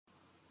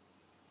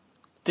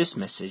This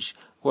message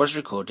was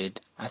recorded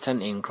at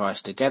an In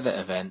Christ Together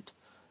event,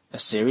 a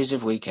series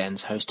of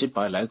weekends hosted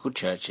by local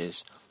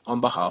churches on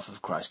behalf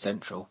of Christ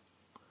Central.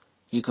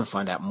 You can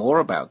find out more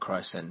about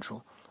Christ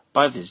Central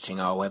by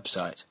visiting our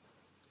website,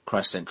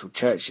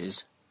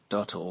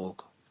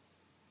 christcentralchurches.org.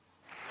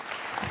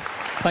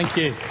 Thank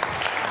you.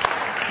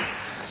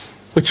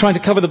 We're trying to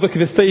cover the book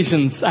of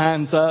Ephesians,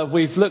 and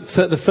we've looked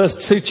at the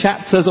first two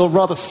chapters, or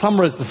rather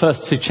summarised the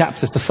first two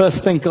chapters. The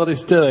first thing God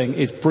is doing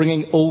is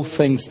bringing all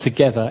things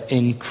together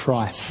in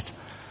Christ.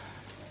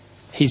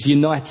 He's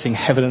uniting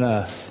heaven and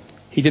earth.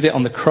 He did it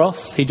on the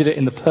cross. He did it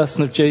in the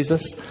person of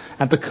Jesus.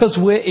 And because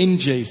we're in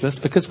Jesus,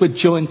 because we're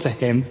joined to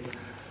him,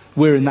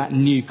 we're in that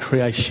new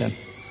creation.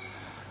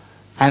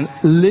 And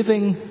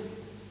living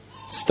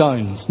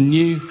stones,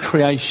 new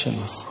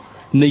creations,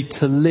 need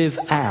to live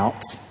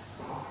out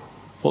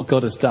what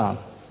God has done.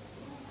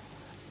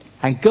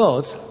 And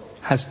God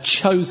has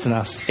chosen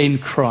us in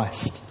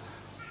Christ.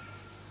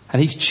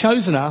 And he's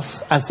chosen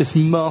us as this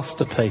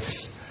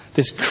masterpiece.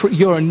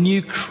 You're a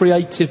new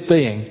creative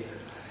being.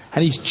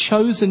 And he's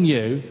chosen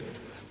you,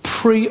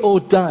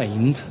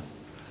 preordained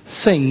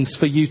things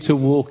for you to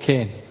walk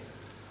in.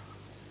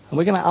 And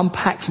we're going to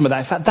unpack some of that.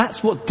 In fact,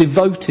 that's what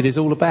Devoted is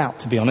all about,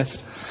 to be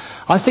honest.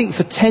 I think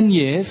for 10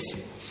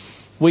 years,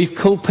 we've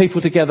called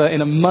people together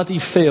in a muddy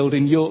field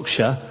in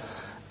Yorkshire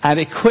and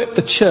equip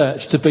the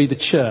church to be the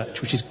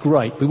church, which is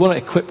great. We want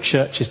to equip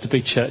churches to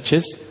be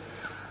churches.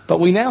 But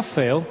we now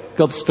feel,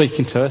 God's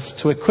speaking to us,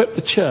 to equip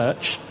the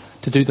church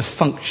to do the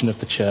function of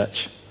the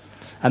church.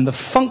 And the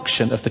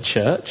function of the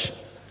church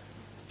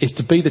is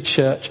to be the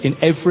church in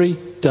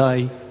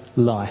everyday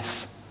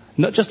life.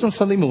 Not just on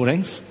Sunday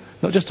mornings,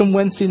 not just on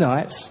Wednesday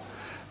nights,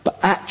 but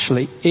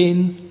actually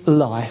in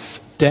life,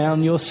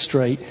 down your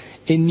street,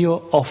 in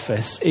your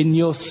office, in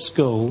your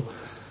school,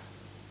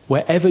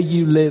 wherever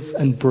you live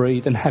and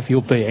breathe and have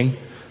your being.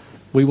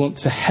 We want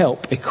to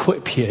help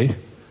equip you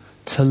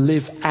to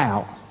live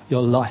out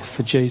your life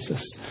for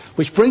Jesus.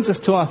 Which brings us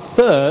to our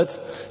third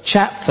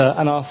chapter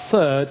and our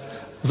third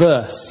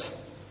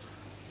verse.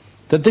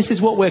 That this is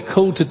what we're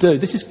called to do.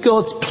 This is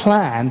God's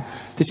plan.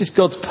 This is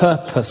God's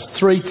purpose.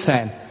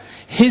 3:10.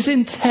 His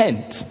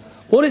intent.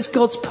 What is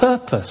God's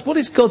purpose? What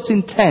is God's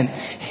intent?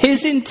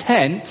 His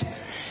intent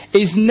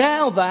is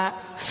now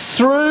that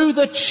through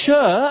the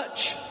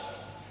church,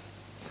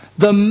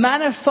 the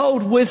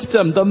manifold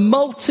wisdom, the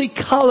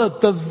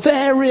multicoloured, the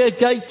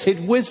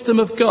variegated wisdom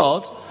of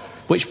God,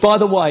 which, by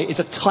the way, is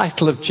a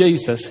title of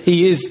Jesus.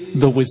 He is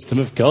the wisdom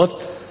of God.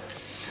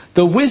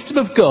 The wisdom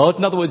of God,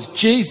 in other words,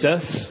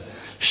 Jesus,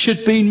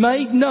 should be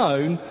made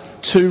known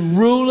to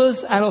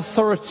rulers and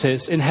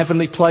authorities in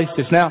heavenly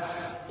places. Now,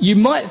 you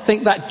might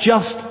think that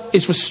just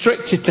is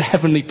restricted to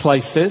heavenly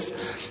places.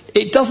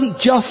 It doesn't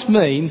just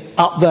mean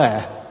up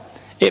there.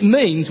 It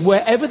means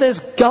wherever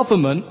there's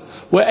government,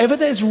 wherever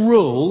there's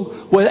rule,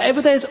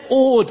 wherever there's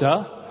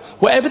order,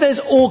 wherever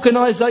there's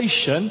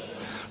organisation,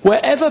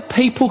 wherever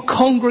people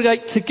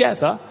congregate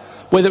together,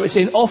 whether it's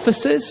in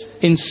offices,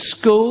 in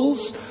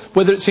schools,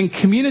 whether it's in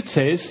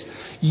communities,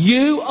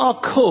 we are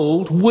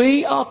called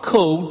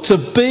to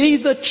be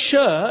the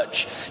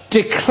church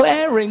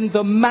declaring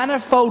the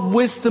manifold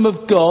wisdom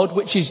of God,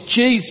 which is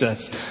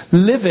Jesus,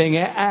 living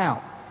it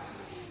out.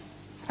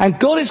 And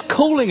God is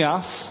calling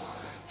us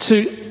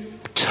to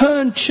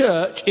turn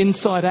church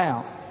inside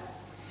out.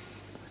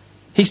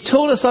 He's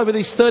taught us over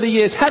these 30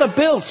 years how to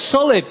build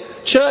solid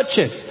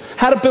churches,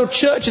 how to build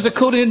churches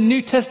according to the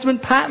New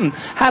Testament pattern,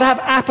 how to have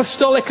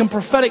apostolic and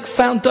prophetic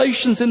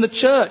foundations in the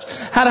church,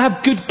 how to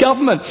have good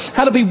government,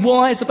 how to be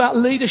wise about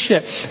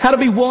leadership, how to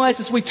be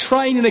wise as we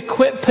train and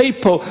equip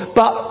people.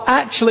 But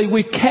actually,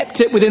 we've kept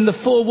it within the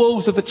four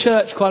walls of the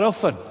church quite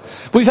often.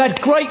 We've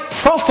had great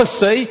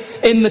prophecy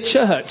in the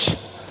church.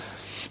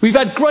 We've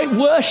had great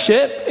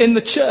worship in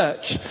the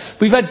church.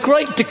 We've had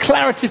great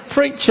declarative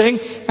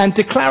preaching and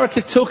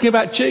declarative talking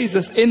about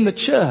Jesus in the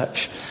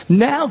church.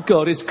 Now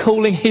God is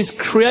calling his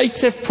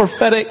creative,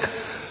 prophetic,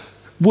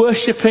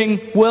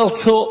 worshipping,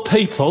 well-taught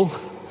people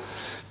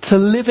to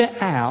live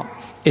it out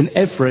in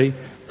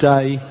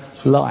everyday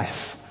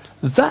life.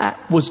 That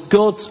was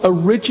God's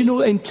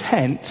original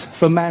intent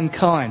for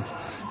mankind.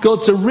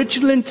 God's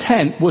original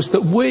intent was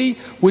that we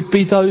would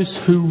be those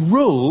who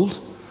ruled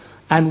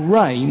and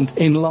reigned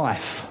in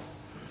life.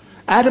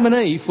 Adam and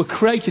Eve were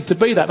created to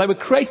be that. They were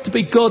created to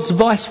be God's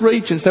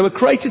vice-regents. They were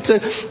created to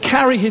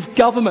carry his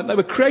government. They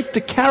were created to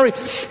carry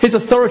his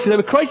authority. They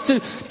were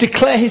created to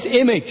declare his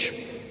image.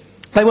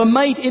 They were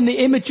made in the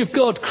image of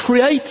God,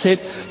 created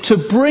to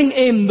bring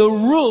in the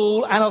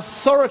rule and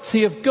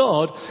authority of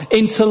God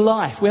into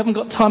life. We haven't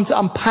got time to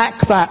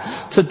unpack that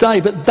today,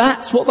 but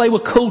that's what they were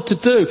called to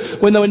do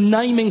when they were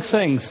naming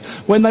things,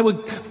 when they were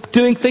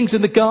doing things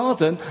in the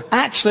garden.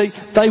 Actually,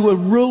 they were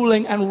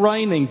ruling and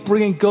reigning,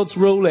 bringing God's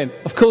rule in.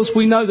 Of course,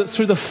 we know that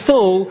through the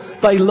fall,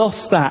 they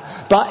lost that.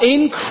 But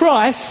in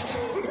Christ,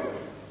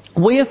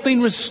 we have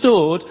been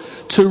restored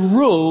to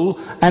rule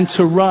and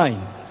to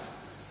reign.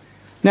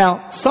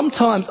 Now,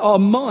 sometimes our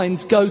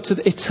minds go to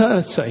the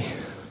eternity.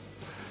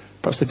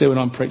 Perhaps they do when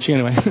I'm preaching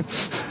anyway.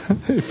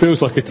 It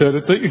feels like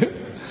eternity.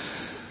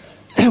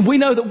 we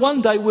know that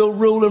one day we'll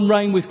rule and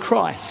reign with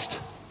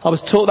Christ. I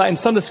was taught that in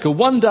Sunday school.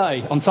 One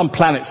day, on some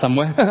planet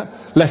somewhere,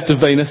 left of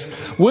Venus,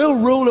 we'll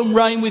rule and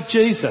reign with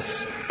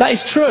Jesus. That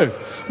is true.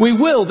 We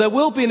will. There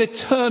will be an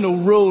eternal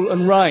rule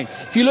and reign.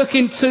 If you look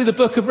into the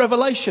book of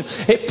Revelation,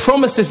 it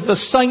promises that the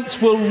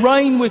saints will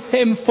reign with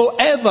him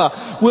forever.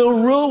 We'll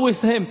rule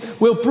with him.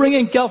 We'll bring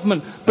in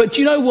government. But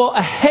do you know what?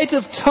 Ahead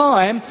of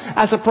time,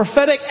 as a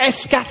prophetic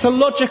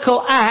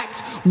eschatological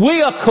act,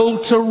 we are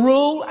called to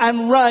rule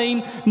and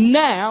reign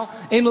now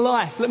in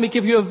life. Let me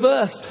give you a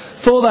verse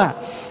for that.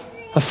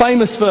 A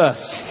famous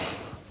verse,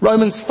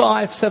 Romans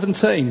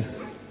 5:17.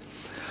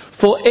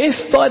 For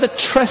if by the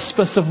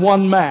trespass of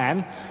one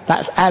man,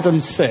 that's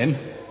Adam's sin,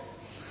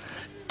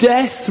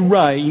 death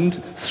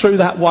reigned through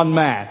that one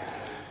man.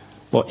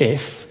 Well,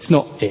 it's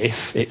not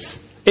if,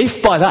 it's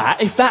if by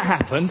that, if that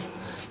happened,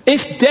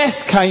 if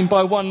death came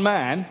by one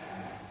man,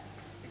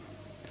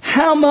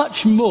 how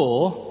much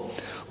more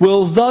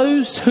will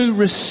those who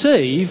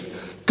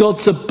receive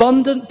God's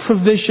abundant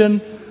provision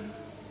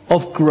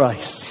of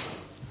grace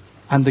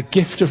and the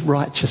gift of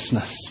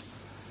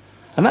righteousness?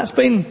 And that's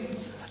been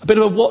a bit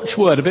of a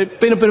watchword,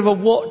 been a bit of a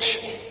watch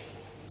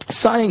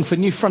saying for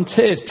New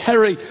Frontiers.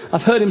 Terry,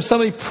 I've heard him so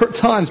many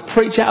times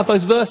preach out of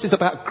those verses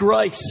about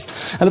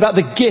grace and about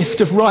the gift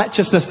of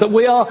righteousness, that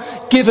we are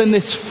given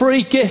this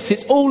free gift.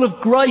 It's all of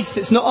grace.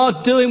 It's not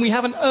our doing. We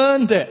haven't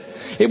earned it.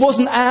 It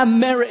wasn't our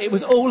merit. It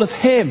was all of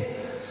him.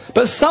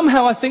 But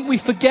somehow I think we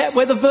forget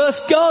where the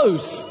verse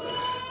goes.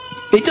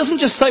 It doesn't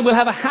just say we'll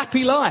have a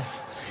happy life.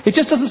 It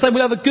just doesn't say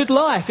we'll have a good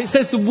life. It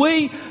says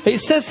it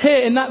says here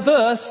in that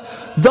verse,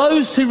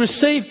 those who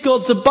receive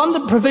God's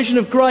abundant provision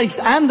of grace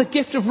and the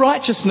gift of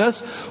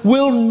righteousness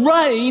will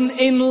reign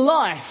in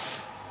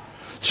life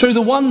through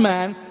the one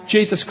man,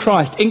 Jesus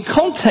Christ. In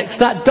context,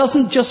 that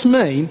doesn't just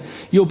mean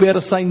you'll be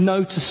able to say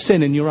no to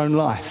sin in your own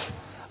life.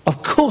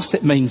 Of course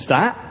it means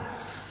that.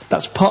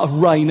 That's part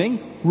of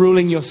reigning,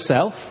 ruling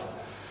yourself.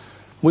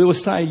 We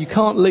always say you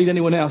can't lead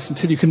anyone else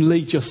until you can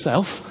lead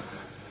yourself.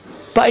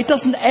 But it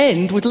doesn't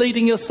end with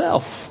leading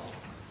yourself.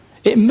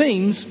 It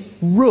means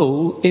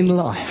rule in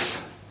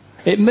life.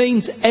 It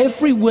means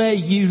everywhere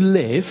you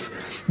live,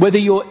 whether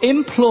you're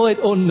employed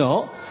or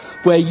not,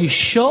 where you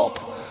shop,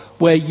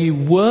 where you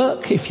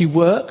work if you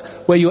work,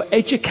 where you're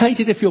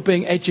educated if you're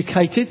being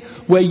educated,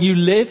 where you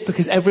live,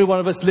 because every one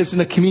of us lives in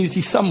a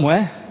community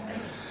somewhere,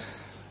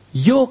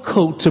 you're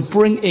called to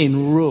bring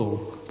in rule.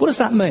 What does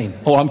that mean?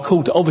 Oh, I'm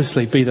called to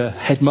obviously be the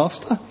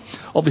headmaster.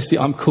 Obviously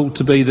I'm called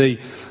to be the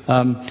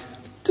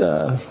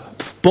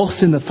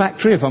boss in the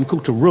factory. If I'm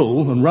called to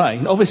rule and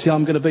reign, obviously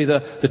I'm going to be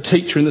the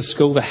teacher in the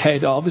school, the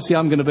head. Obviously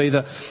I'm going to be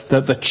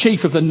the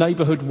chief of the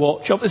neighbourhood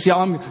watch. Obviously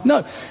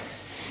no.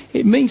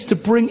 It means to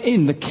bring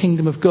in the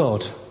kingdom of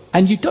God.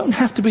 And you don't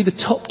have to be the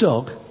top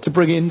dog to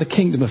bring in the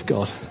kingdom of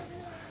God.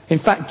 In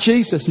fact,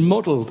 Jesus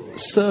modelled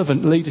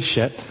servant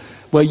leadership,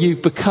 where you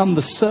become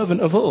the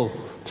servant of all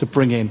to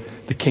bring in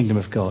the kingdom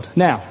of God.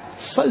 Now,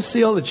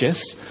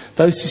 sociologists,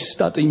 those who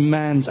study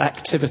man's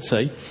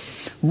activity,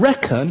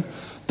 reckon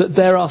that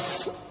there are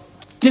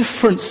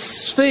different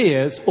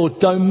spheres or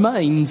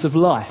domains of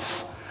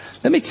life.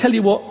 Let me tell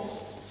you what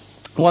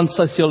one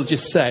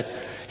sociologist said.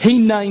 He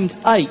named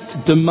 8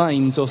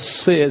 domains or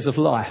spheres of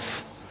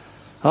life.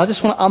 And I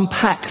just want to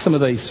unpack some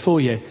of these for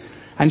you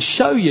and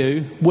show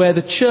you where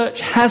the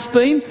church has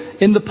been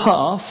in the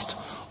past,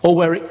 or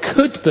where it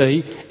could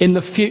be in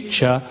the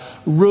future,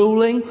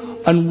 ruling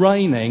and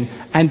reigning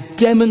and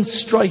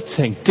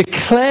demonstrating,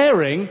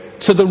 declaring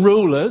to the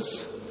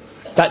rulers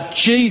that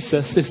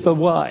Jesus is the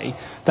way,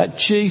 that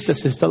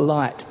Jesus is the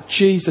light,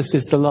 Jesus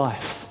is the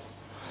life.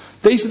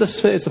 These are the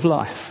spheres of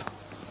life.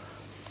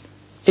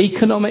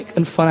 Economic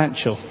and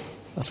financial,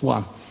 that's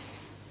one.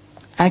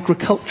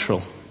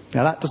 Agricultural.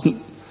 Now that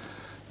doesn't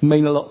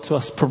mean a lot to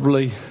us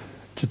probably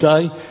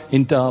today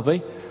in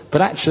Derby, but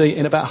actually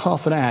in about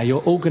half an hour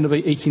you're all going to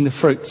be eating the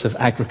fruits of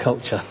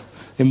agriculture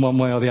in one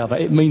way or the other.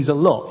 It means a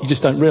lot. You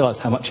just don't realise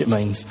how much it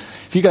means.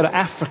 If you go to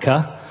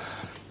Africa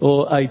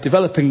or a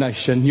developing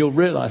nation, you'll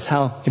realise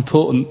how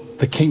important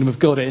the kingdom of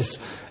God is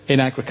in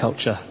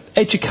agriculture.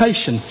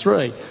 Education,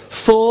 3.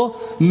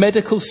 4,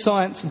 medical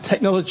science and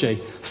technology.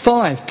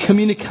 5,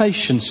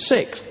 communication.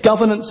 6,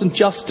 governance and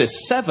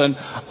justice. 7,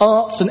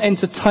 arts and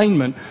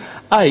entertainment.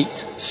 8,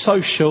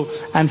 social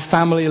and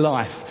family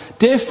life.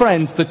 Dear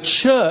friends, the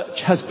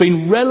church has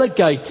been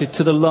relegated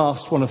to the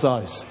last one of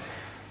those.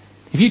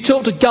 If you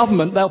talk to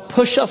government, they'll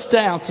push us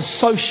down to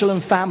social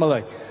and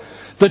family.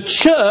 The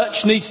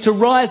church needs to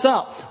rise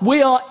up.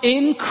 We are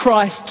in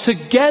Christ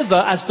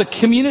together as the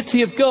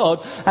community of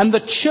God, and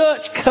the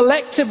church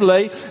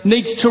collectively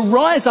needs to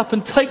rise up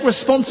and take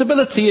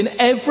responsibility in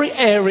every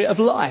area of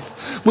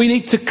life. We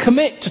need to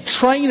commit to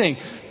training,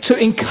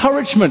 to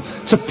encouragement,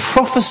 to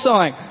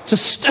prophesying, to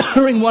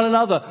stirring one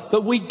another,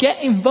 that we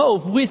get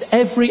involved with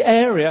every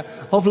area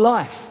of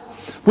life.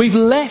 We've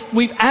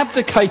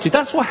abdicated.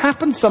 That's what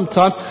happens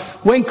sometimes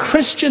when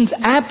Christians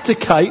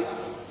abdicate.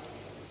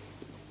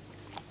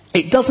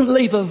 It doesn't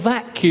leave a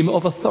vacuum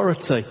of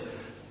authority.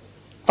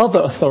 Other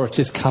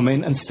authorities come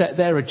in and set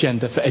their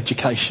agenda for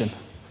education.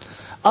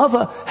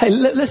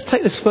 Let's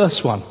take this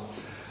first one.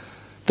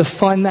 The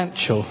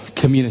financial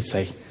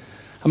community.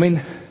 I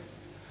mean,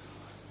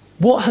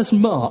 what has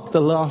marked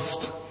the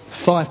last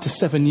 5 to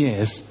 7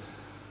 years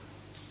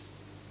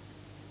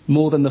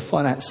more than the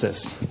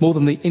finances, more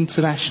than the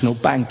international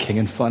banking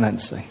and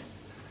financing?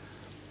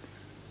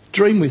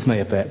 Dream with me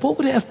a bit. What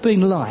would it have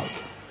been like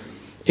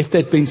if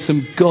there'd been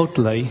some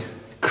godly,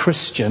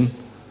 Christian,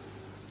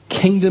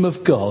 kingdom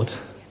of God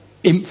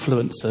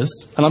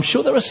influencers? And I'm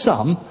sure there are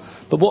some,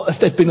 but what if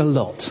there'd been a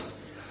lot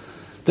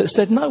that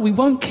said, no, we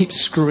won't keep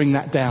screwing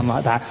that down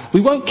like that.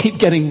 We won't keep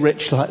getting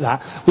rich like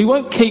that. We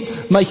won't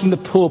keep making the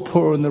poor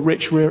poorer and the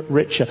rich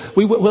richer.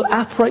 We'll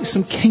operate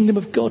some kingdom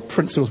of God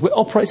principles. We'll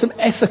operate some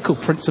ethical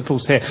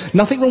principles here.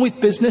 Nothing wrong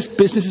with business.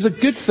 Business is a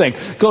good thing.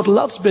 God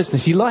loves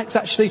business.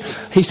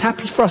 He's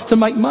happy for us to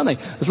make money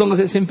as long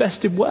as it's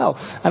invested well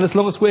and as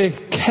long as we're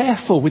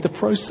careful with the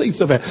proceeds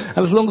of it and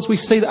as long as we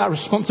see that our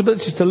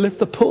responsibility is to live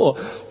the poor.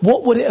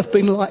 What would it have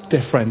been like,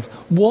 dear friends?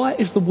 Why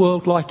is the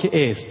world like it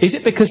is? Is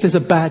it because there's a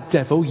bad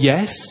devil?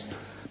 Yes,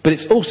 but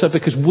it's also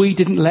because we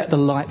didn't let the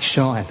light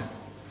shine.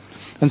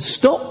 And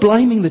stop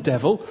blaming the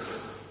devil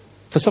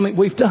for something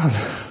we've done.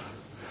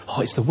 Oh,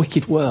 it's the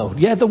wicked world.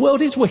 Yeah, the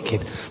world is wicked.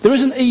 There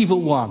is an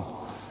evil one.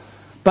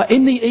 But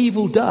in the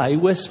evil day,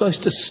 we're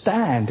supposed to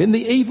stand. In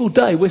the evil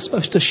day, we're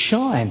supposed to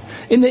shine.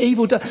 In the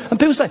evil day. And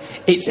people say,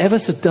 it's ever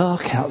so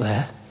dark out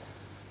there.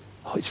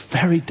 Oh, it's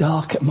very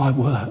dark at my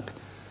work.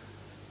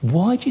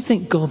 Why do you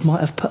think God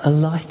might have put a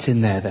light in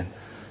there then?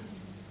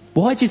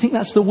 Why do you think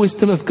that's the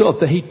wisdom of God,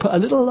 that he'd put a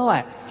little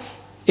light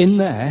in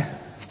there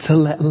to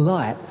let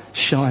light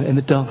shine in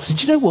the darkness? And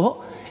do you know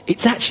what?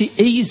 It's actually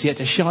easier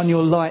to shine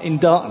your light in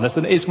darkness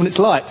than it is when it's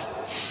light.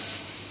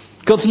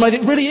 God's made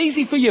it really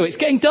easy for you. It's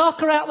getting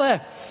darker out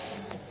there.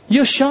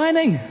 You're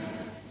shining.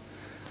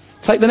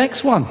 Take the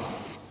next one.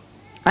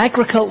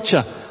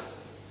 Agriculture.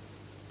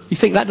 You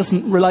think that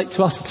doesn't relate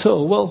to us at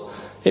all? Well,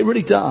 it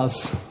really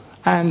does.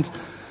 And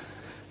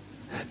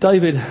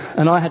David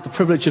and I had the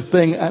privilege of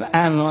being, and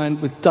Anne and I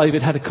with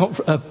David had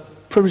a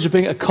privilege of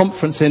being at a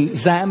conference in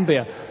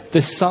Zambia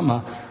this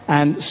summer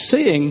and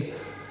seeing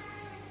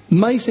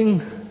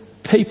amazing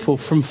people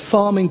from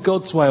Farming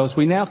God's Way, as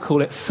we now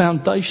call it,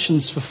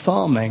 Foundations for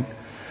Farming,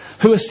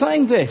 who are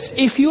saying this: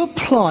 if you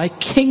apply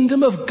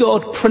kingdom of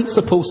God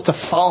principles to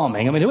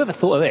farming, I mean, whoever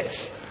thought of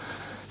this?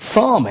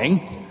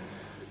 Farming,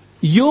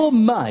 your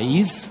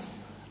maize,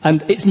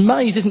 and its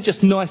maize isn't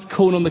just nice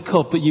corn on the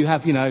cob that you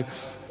have,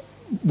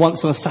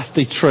 once on a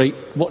Saturday treat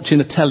watching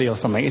the telly or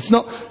something. It's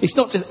not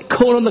just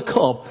corn on the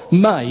cob.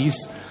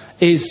 Maize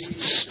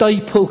is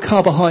staple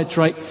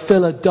carbohydrate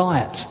filler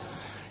diet.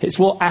 It's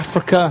what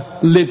Africa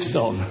lives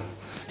on.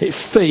 It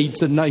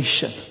feeds a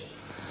nation.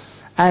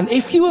 And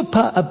if you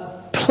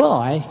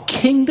apply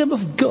kingdom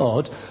of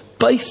God,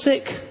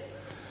 basic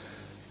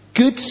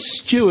good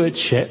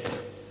stewardship,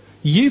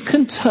 you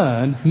can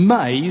turn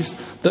maize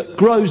that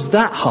grows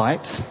that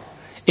height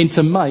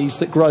into maize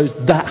that grows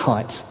that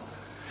height.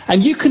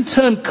 And you can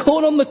turn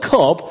corn on the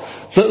cob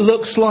that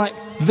looks like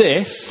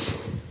this,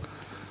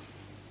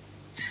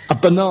 a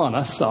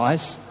banana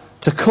size,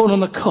 to corn on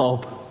the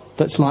cob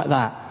that's like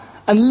that.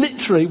 And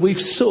literally we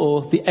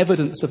saw the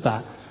evidence of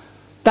that.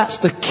 That's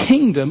the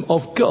kingdom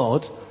of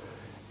God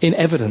in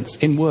evidence,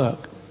 in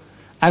work.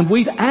 And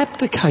we've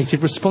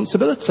abdicated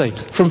responsibility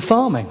from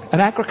farming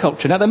and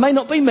agriculture. Now, there may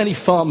not be many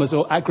farmers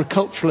or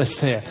agriculturalists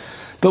here,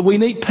 but we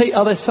need people.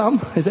 Are there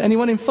some? Is there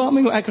anyone in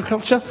farming or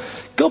agriculture?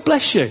 God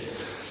bless you.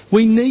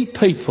 We need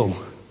people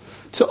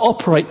to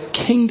operate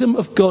kingdom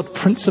of God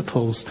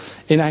principles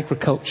in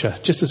agriculture,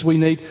 just as we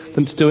need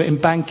them to do it in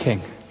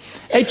banking.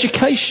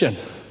 Education.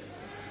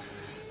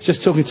 I was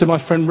just talking to my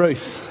friend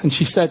Ruth, and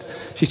she said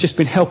she's just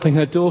been helping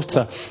her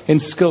daughter in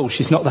school.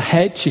 She's not the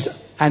head, she's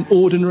an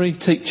ordinary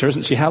teacher,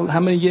 isn't she? How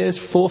many years?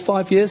 4 or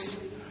 5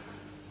 years?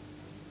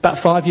 About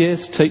 5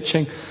 years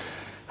teaching.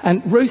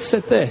 And Ruth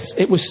said this: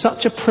 it was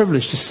such a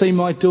privilege to see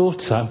my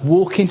daughter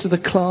walk into the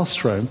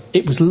classroom.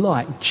 It was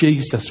like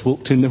Jesus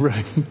walked in the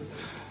room.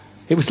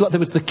 It was like there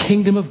was the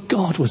kingdom of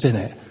God was in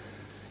it.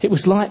 It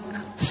was like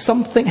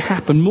something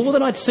happened, more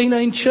than I'd seen her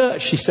in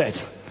church, she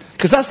said.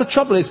 Because that's the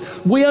trouble, is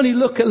we only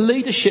look at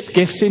leadership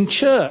gifts in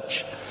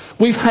church.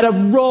 We've had a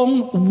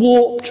wrong,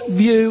 warped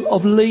view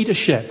of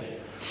leadership.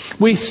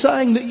 We're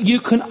saying that you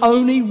can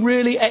only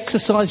really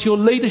exercise your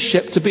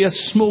leadership to be a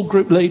small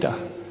group leader.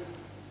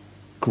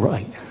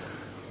 Great.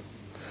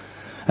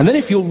 And then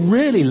if you're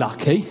really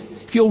lucky,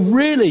 if you're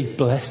really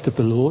blessed of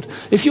the Lord,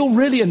 if you're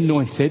really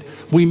anointed,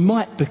 we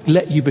might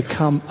let you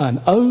become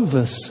an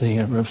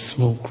overseer of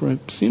small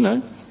groups,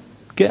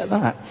 get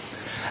that.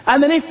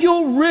 And then if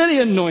you're really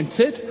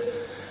anointed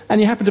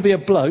and you happen to be a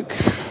bloke,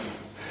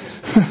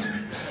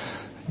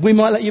 we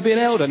might let you be an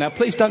elder. Now,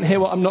 please don't hear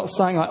what I'm not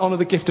saying. I honour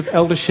the gift of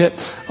eldership.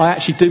 I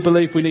actually do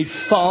believe we need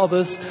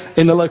fathers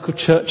in the local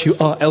church who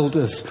are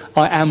elders.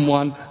 I am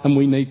one, and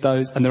we need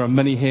those, and there are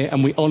many here,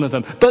 and we honour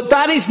them. But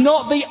that is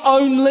not the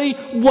only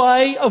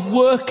way of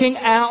working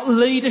out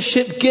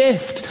leadership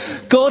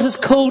gift. God has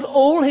called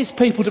all his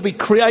people to be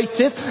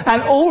creative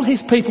and all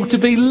his people to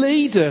be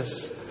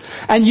leaders.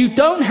 And you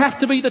don't have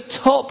to be the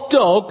top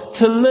dog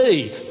to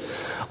lead.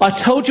 I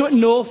told you at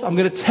North, I'm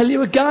going to tell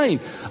you again,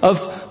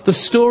 of the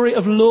story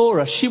of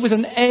Laura. She was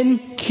an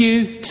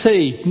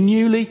NQT,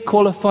 newly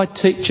qualified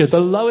teacher, the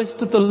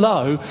lowest of the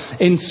low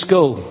in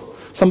school.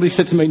 Somebody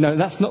said to me, no,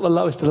 that's not the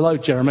lowest of the low,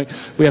 Jeremy.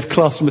 We have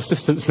classroom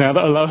assistants now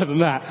that are lower than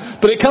that.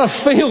 But it kind of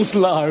feels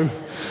low.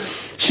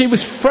 She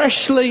was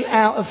freshly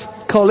out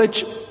of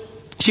college.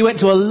 She went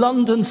to a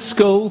London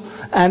school,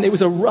 and it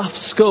was a rough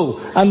school.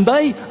 And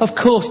they, of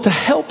course, to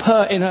help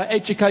her in her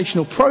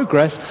educational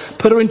progress,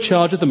 put her in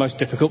charge of the most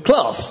difficult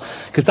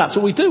class. Because that's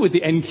what we do with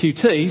the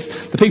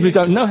NQTs. The people who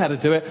don't know how to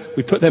do it,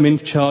 we put them in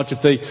charge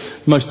of the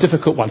most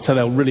difficult one, so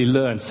they'll really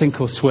learn,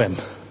 sink or swim.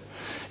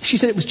 She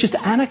said it was just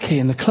anarchy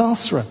in the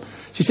classroom.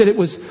 She said it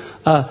was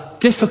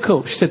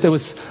difficult. She said there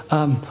was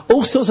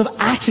all sorts of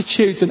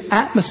attitudes and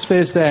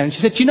atmospheres there. And she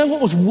said, do you know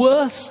what was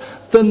worse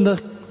than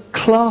the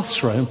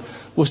classroom?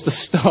 Was the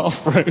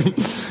staff room.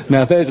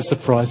 Now there's a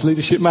surprise,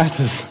 leadership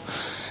matters.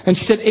 And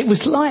she said it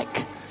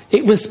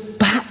was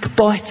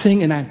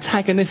backbiting and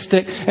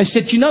antagonistic. And she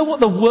said, do you know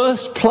what the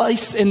worst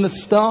place in the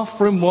staff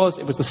room was?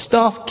 It was the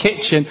staff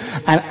kitchen.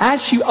 And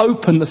as you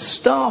open the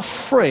staff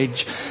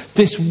fridge,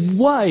 this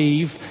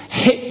wave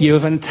hit you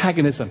of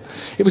antagonism.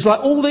 It was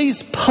like all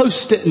these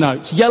post-it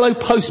notes, yellow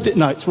post-it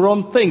notes were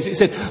on things. It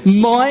said,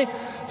 my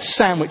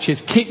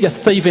sandwiches, keep your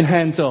thieving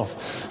hands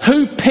off.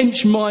 Who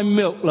pinched my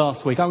milk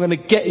last week? I'm going to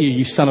get you,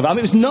 you son of a... I mean,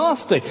 it was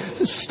nasty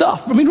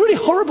stuff. I mean, really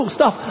horrible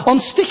stuff on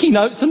sticky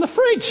notes in the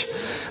fridge.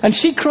 And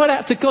she cried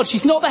out to God.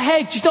 She's not the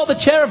head. She's not the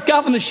chair of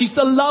governors. She's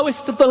the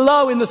lowest of the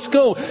low in the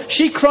school.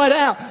 She cried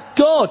out,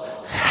 God,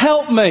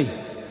 help me.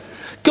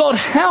 God,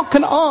 how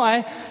can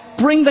I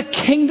bring the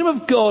kingdom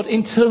of God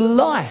into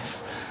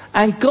life?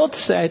 And God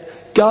said,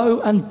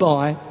 go and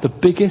buy the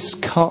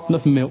biggest carton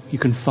of milk you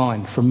can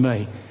find from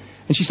me.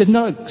 And she said,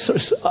 no,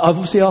 I've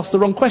obviously asked the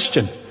wrong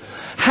question.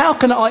 How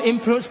can I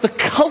influence the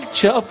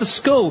culture of the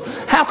school?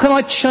 How can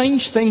I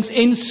change things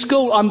in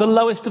school? I'm the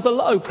lowest of the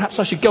low. Perhaps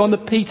I should go on the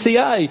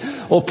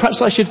PTA, or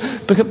perhaps I should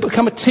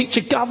become a teacher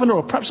governor,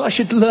 or perhaps I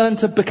should learn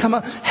to become a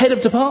head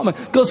of department.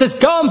 God says,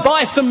 go and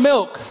buy some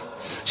milk.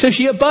 So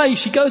she obeys.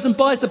 She goes and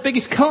buys the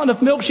biggest carton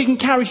of milk she can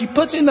carry. She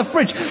puts it in the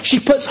fridge. She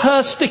puts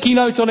her sticky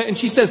note on it, and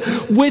she says,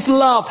 with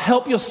love,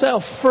 help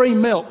yourself, free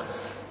milk.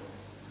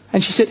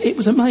 And she said, it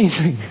was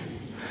amazing.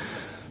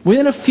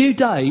 Within a few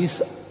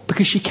days,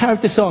 because she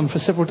carried this on for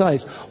several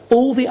days,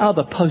 all the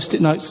other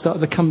post-it notes started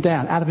to come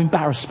down out of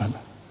embarrassment.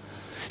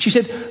 She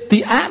said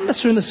the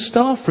atmosphere in the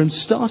staff room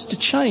started to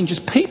change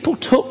as people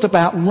talked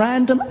about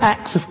random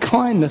acts of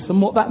kindness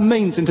and what that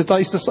means in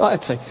today's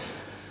society.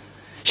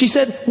 She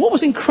said what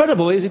was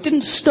incredible is it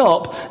didn't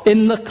stop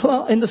in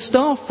the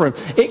staff room.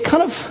 It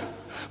kind of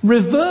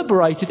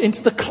reverberated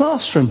into the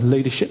classroom.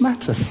 Leadership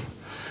matters.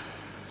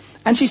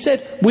 And she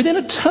said within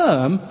a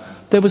term,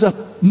 there was a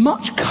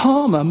much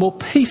calmer, more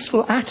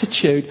peaceful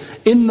attitude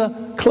in the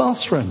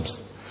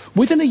classrooms.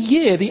 Within a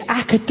year, the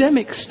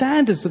academic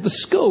standards of the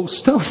school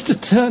started to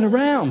turn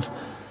around.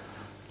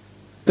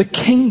 The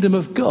kingdom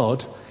of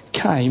God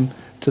came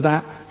to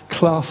that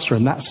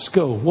classroom, that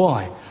school.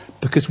 Why?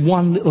 Because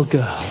one little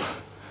girl,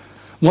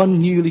 one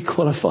newly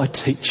qualified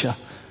teacher,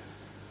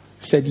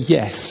 said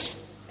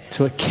yes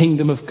to a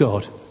kingdom of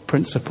God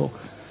principle,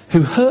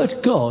 who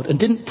heard God and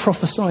didn't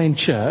prophesy in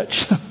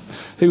church,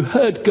 who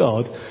heard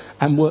God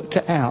and worked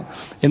it out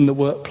in the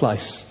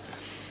workplace.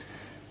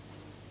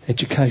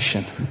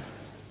 Education.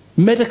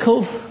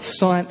 Medical,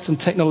 science and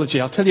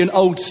technology. I'll tell you an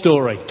old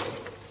story.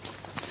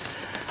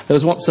 There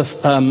was once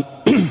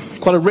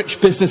quite a rich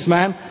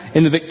businessman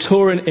in the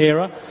Victorian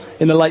era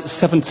in the late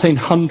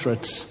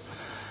 1700s.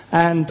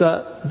 And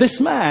this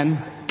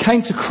man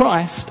came to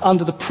Christ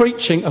under the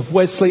preaching of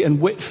Wesley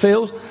and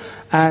Whitefield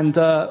and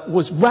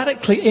was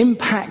radically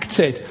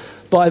impacted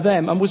by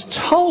them and was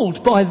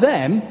told by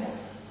them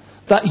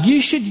that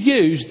you should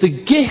use the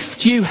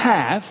gift you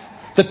have,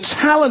 the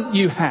talent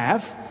you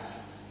have,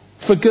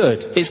 for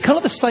good. It's kind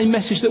of the same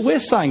message that we're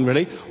saying,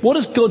 really. What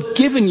has God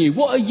given you?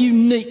 What are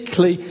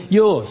uniquely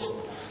yours?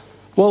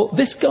 Well,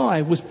 this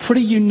guy was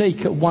pretty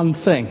unique at one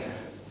thing: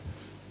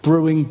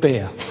 brewing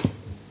beer.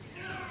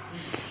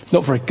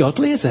 Not very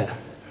godly, is it?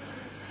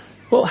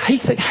 Well, he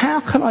said,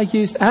 how can I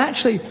use... And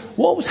actually,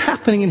 what was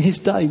happening in his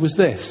day was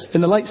this.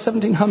 In the late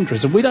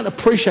 1700s, and we don't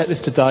appreciate this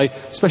today,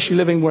 especially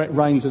living where it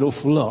rains an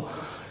awful lot,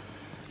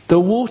 the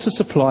water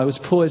supply was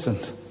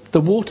poisoned. The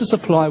water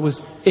supply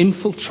was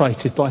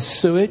infiltrated by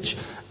sewage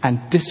and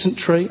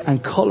dysentery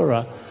and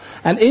cholera.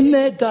 And in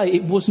their day,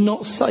 it was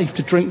not safe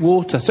to drink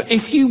water. So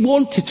if you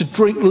wanted to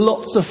drink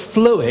lots of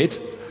fluid,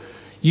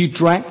 you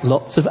drank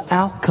lots of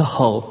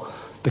alcohol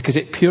because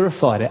it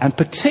purified it. And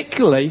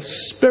particularly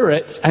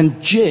spirits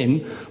and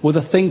gin were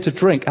the thing to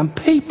drink. And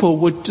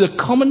the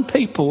common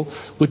people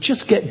would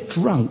just get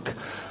drunk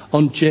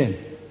on gin.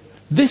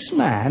 This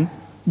man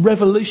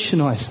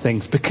revolutionised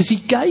things because he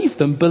gave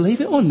them,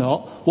 believe it or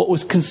not, what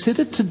was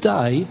considered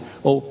today,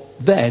 or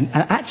then,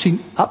 and actually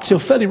up till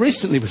fairly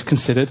recently was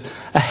considered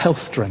a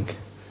health drink.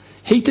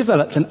 He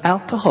developed an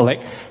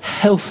alcoholic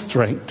health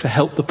drink to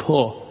help the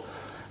poor.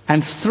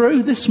 And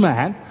through this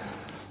man,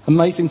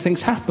 amazing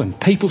things happened.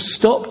 People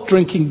stopped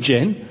drinking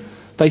gin.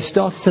 They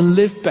started to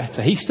live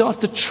better. He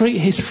started to treat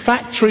his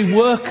factory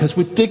workers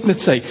with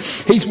dignity.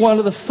 He's one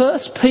of the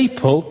first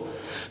people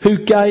who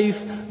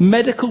gave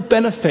medical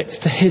benefits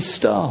to his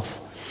staff.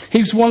 He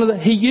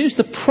used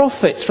the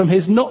profits from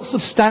his not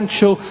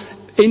substantial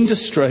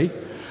industry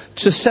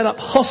to set up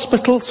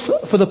hospitals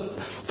for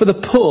the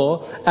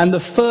poor and the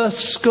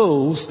first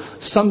schools,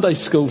 Sunday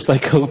schools they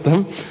called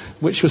them,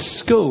 which were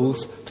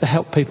schools to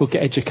help people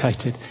get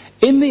educated.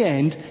 In the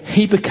end,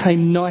 he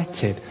became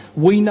knighted.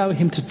 We know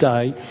him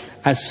today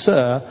as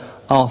Sir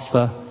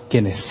Arthur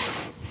Guinness.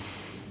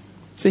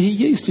 See, he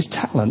used his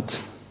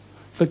talent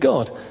for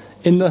God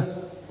in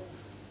the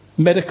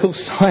medical,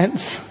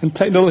 science and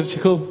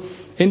technological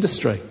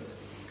industry.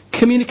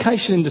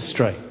 Communication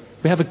industry.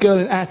 We have a girl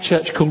in our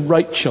church called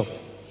Rachel.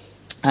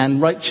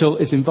 And Rachel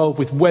is involved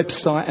with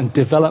website and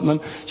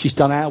development. She's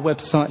done our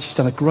website. She's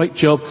done a great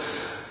job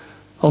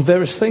on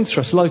various things for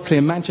us locally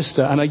in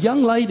Manchester. And a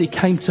young lady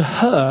came to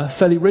her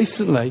fairly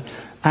recently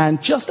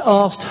and just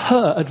asked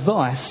her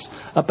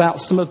advice about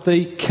some of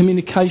the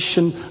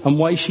communication and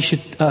ways she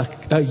should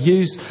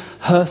use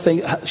her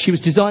thing. She was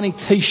designing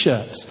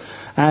T-shirts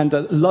and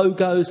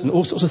logos and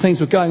all sorts of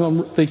things were going on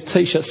with these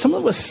T-shirts. Some of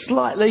them were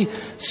slightly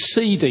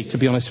seedy, to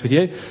be honest with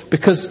you,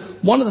 because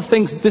one of the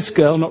things that this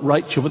girl, not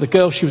Rachel, but the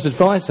girl she was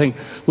advising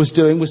was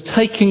doing was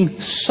taking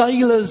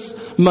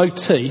sailors'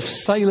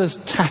 motifs, sailors'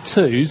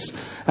 tattoos,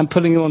 and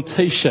putting them on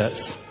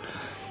T-shirts.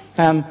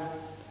 And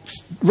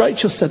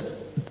Rachel said,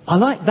 I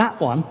like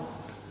that one.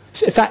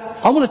 In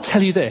fact, I want to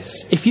tell you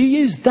this. If you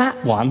use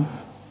that one,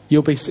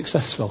 you'll be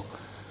successful.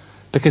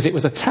 Because it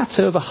was a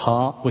tattoo of a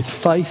heart with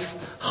faith,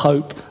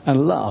 hope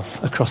and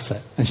love across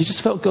it. And she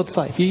just felt God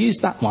say, if you use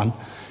that one,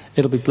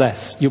 it'll be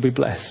blessed. You'll be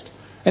blessed.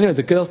 Anyway,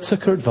 the girl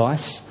took her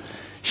advice.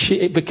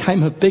 It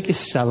became her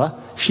biggest seller.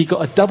 She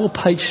got a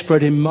double-page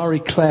spread in Marie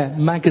Claire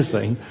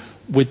magazine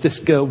with this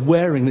girl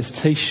wearing this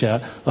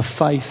T-shirt of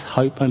faith,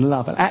 hope and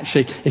love. And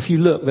actually, if you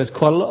look, there's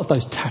quite a lot of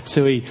those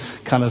tattooy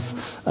kind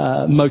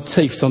of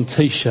motifs on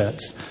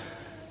T-shirts.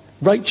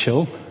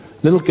 Rachel,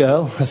 little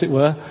girl, as it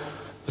were,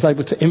 was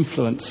able to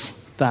influence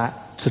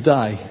that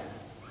today.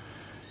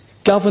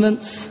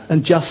 Governance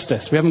and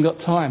justice. We haven't got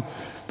time,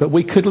 but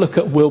we could look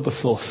at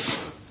Wilberforce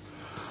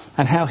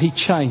and how he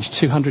changed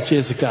 200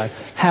 years ago,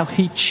 how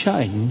he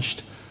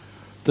changed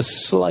the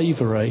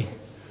slavery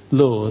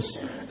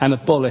laws and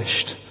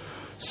abolished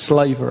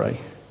slavery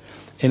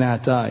in our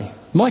day.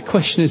 My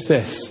question is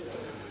this.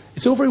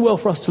 It's all very well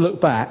for us to look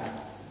back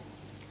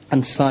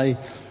and say,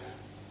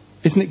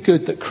 isn't it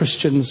good that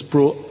Christians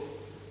brought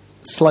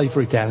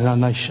slavery down in our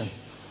nation?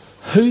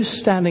 Who's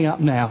standing up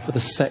now for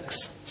the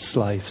sex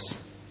slaves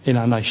in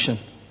our nation?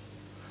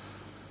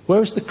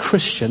 Where is the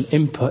Christian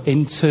input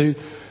into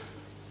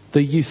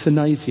the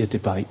euthanasia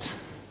debate?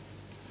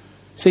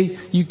 See,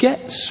 you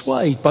get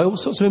swayed by all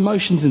sorts of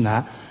emotions in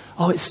that.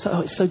 Oh, it's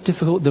so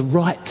difficult, the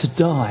right to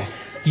die.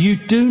 You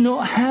do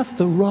not have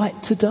the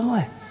right to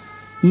die.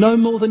 No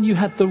more than you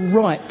had the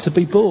right to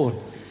be born.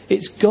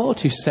 It's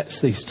God who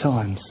sets these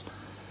times.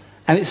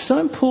 And it's so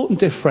important,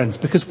 dear friends,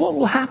 because what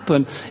will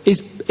happen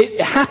is, it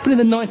happened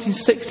in the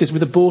 1960s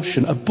with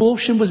abortion.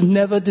 Abortion was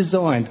never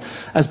designed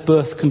as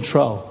birth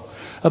control.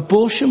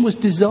 Abortion was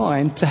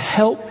designed to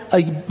help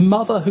a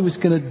mother who was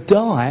going to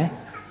die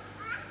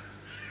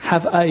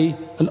have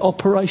an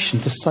operation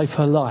to save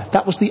her life.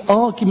 That was the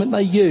argument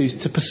they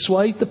used to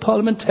persuade the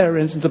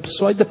parliamentarians and to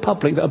persuade the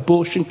public that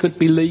abortion could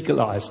be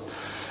legalised.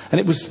 And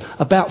it was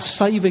about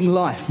saving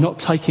life, not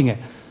taking it.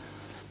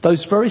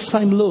 Those very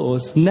same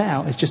laws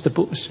now,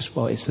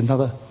 it's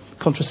another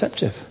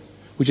contraceptive.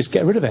 We just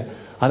get rid of it.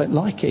 I don't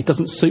like it. It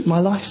doesn't suit my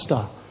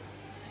lifestyle.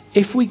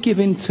 If we give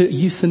in to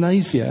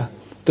euthanasia,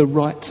 the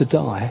right to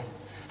die,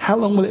 how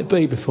long will it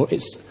be before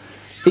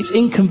it's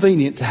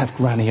inconvenient to have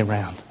granny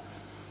around?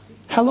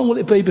 How long will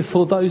it be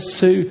before those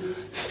who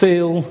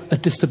feel a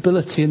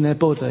disability in their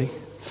body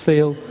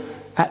feel,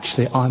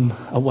 actually, I'm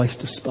a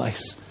waste of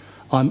space.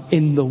 I'm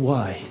in the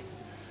way.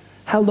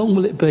 How long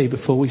will it be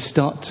before we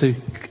start to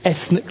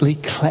ethnically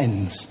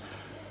cleanse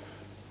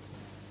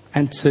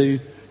and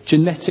to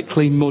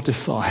genetically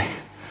modify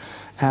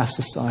our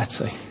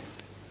society?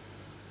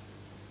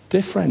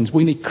 Dear friends,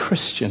 we need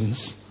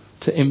Christians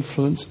to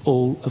influence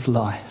all of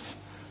life,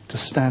 to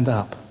stand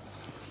up.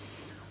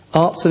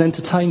 Arts and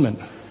entertainment.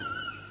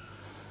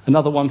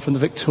 Another one from the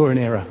Victorian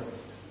era.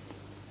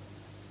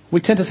 We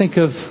tend to think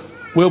of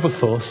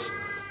Wilberforce,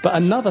 but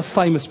another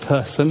famous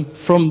person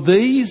from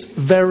this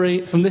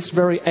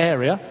very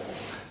area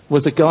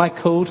was a guy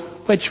called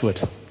Wedgwood.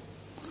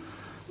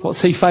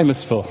 What's he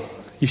famous for?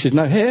 You should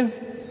know here.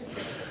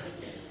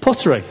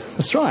 Pottery,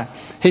 that's right.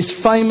 His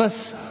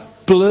famous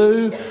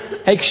blue,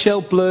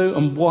 eggshell blue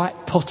and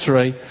white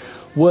pottery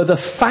were the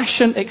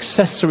fashion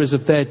accessories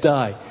of their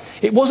day.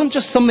 It wasn't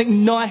just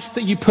something nice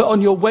that you put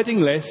on your wedding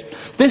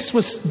list. This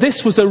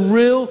was a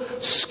real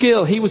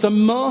skill. He was a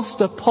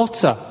master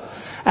potter.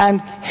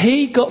 And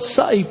he got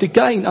saved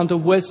again under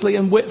Wesley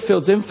and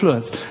Whitfield's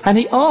influence. And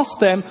he asked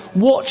them,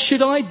 what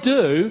should I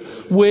do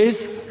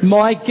with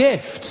my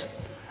gift?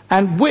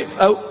 And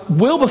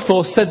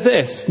Wilberforce said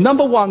this: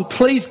 number one,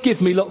 please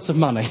give me lots of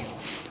money.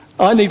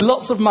 I need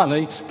lots of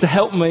money to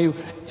help me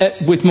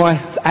with my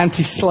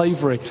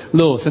anti-slavery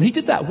laws. And he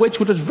did that.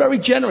 Wedgwood was very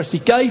generous. He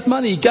gave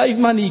money, he gave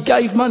money, he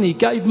gave money, he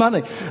gave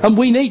money. And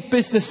we need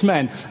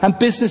businessmen and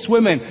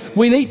businesswomen.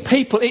 We need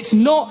people.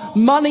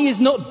 Money is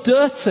not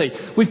dirty.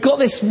 We've got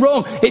this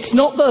wrong. It's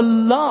not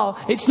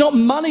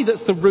money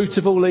that's the root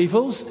of all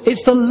evils.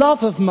 It's the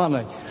love of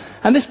money.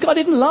 And this guy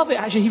didn't love it,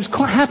 actually. He was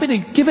quite happy to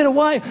give it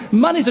away.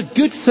 Money's a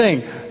good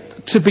thing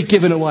to be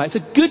given away. It's a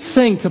good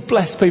thing to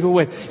bless people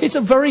with. It's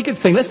a very good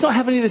thing. Let's not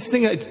have any of this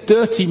thing that it's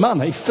dirty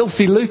money,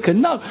 filthy lucre.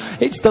 No,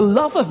 it's the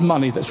love of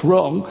money that's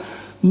wrong,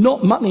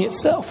 not money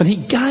itself. And he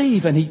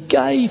gave and he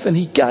gave and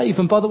he gave.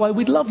 And by the way,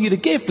 we'd love you to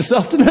give this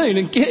afternoon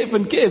and give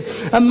and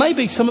give. And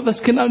maybe some of us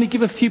can only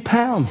give a few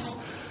pounds.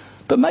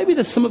 But maybe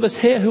there's some of us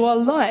here who are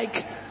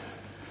like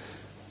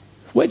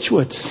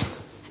Wedgwoods.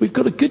 We've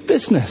got a good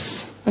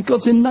business and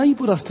God's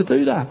enabled us to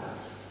do that.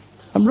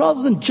 And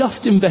rather than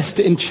just invest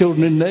it in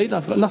children in need,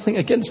 I've got nothing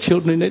against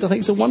children in need. I think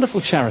it's a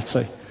wonderful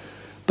charity.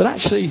 But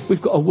actually,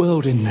 we've got a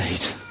world in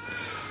need.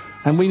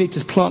 And we need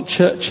to plant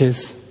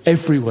churches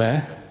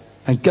everywhere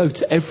and go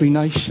to every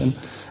nation.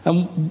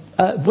 And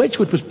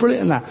Wedgwood was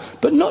brilliant in that.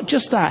 But not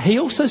just that. He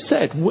also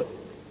said,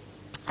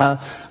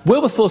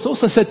 Wilberforce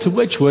also said to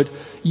Wedgwood,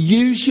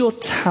 use your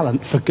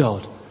talent for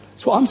God.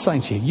 That's what I'm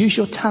saying to you. Use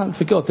your talent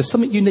for God. There's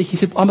something unique. He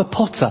said, I'm a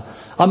potter.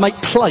 I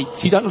make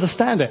plates. You don't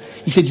understand it.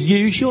 He said,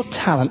 use your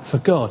talent for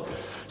God.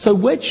 So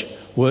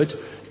Wedgwood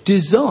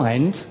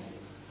designed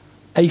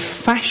a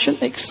fashion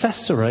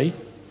accessory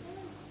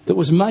that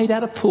was made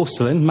out of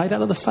porcelain, made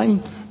out of the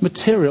same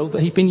material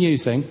that he'd been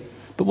using,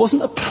 but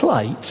wasn't a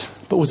plate,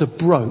 but was a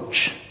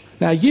brooch.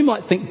 Now, you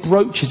might think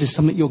brooches is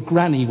something your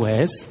granny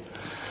wears.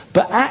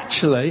 But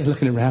actually,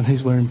 looking around,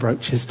 who's wearing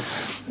brooches?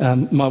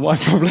 My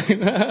wife probably.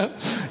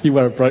 You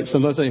wear a brooch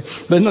sometimes, don't you?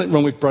 There's nothing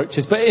wrong with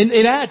brooches. But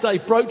in our day,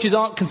 brooches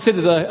aren't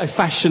considered a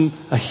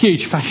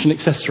huge fashion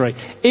accessory.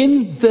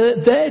 In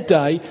their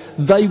day,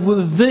 they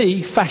were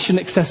the fashion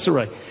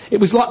accessory. It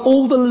was like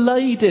all the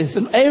ladies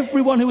and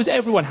everyone who was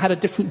everyone had a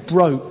different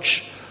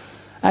brooch.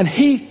 And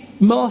he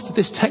mastered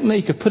this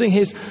technique of putting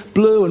his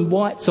blue and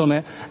whites on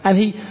it. And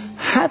he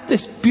had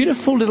this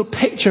beautiful little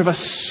picture of a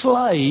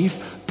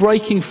slave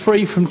breaking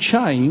free from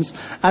chains,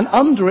 and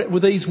under it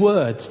were these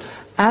words: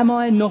 am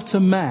I not a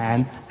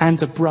man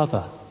and a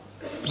brother?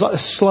 It was like a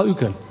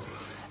slogan.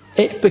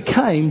 It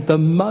became the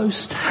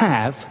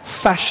most-have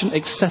fashion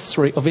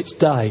accessory of its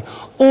day.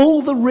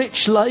 All the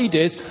rich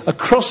ladies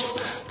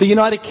across the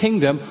United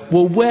Kingdom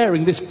were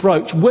wearing this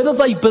brooch, whether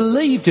they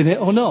believed in it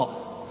or not.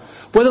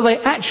 Whether they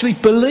actually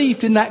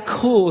believed in that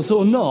cause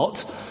or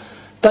not,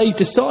 they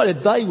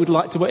decided they would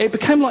like to wear it. It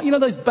became like,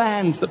 those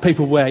bands that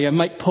people wear,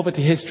 Make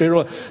Poverty History,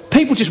 or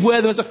people just wear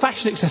them as a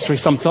fashion accessory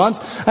sometimes.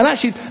 And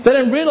actually, they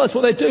don't realise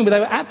what they're doing, but they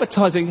were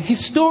advertising.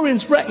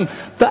 Historians reckon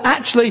that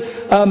actually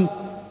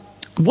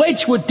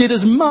Wedgwood did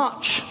as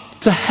much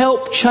to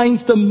help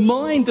change the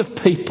mind of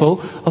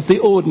people, of the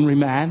ordinary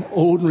man,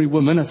 ordinary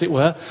woman, as it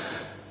were,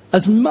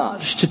 as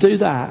much to do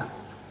that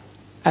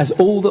as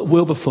all that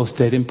Wilberforce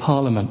did in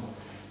Parliament.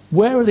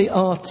 Where are the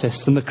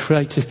artists and the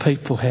creative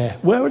people here?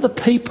 Where are the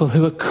people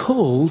who are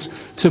called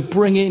to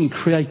bring in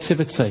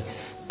creativity?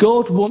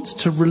 God wants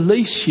to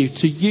release you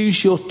to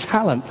use your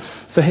talent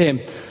for him.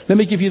 Let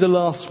me give you the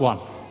last one.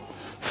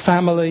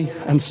 Family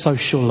and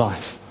social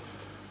life.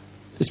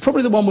 It's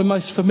probably the one we're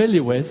most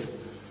familiar with,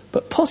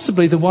 but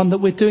possibly the one that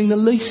we're doing the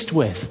least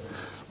with.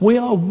 We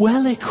are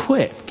well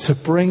equipped to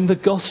bring the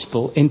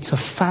gospel into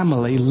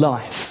family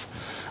life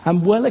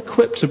and well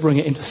equipped to bring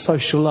it into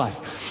social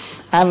life.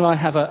 Anne and I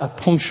have a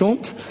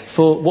penchant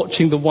for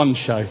watching the One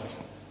Show.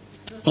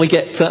 We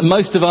get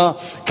most of our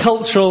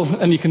cultural,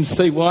 and you can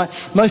see why,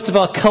 most of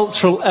our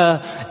cultural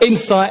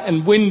insight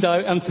and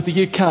window onto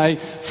the UK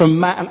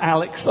from Matt and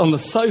Alex on the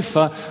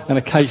sofa, and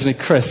occasionally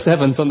Chris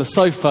Evans on the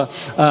sofa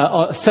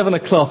at 7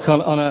 o'clock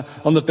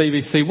on the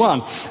BBC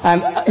One.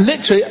 And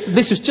literally,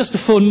 this was just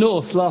before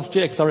North last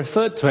year, because I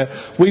referred to it.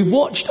 We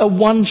watched a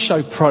One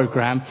Show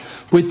programme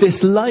with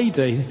this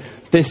lady,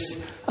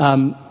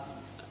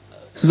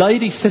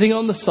 lady sitting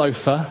on the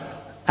sofa,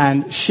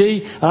 and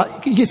she,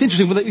 it's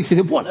interesting, you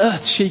see, what on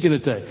earth is she going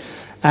to do?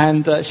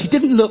 And she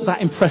didn't look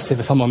that impressive,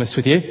 if I'm honest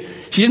with you.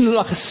 She didn't look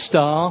like a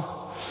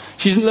star.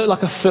 She didn't look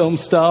like a film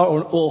star or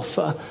an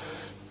author.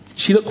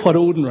 She looked quite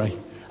ordinary.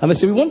 And they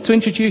said, we want to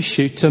introduce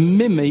you to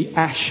Mimi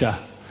Asher.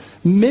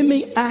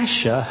 Mimi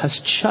Asher has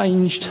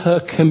changed her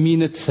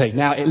community.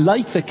 Now, it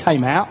later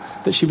came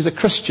out that she was a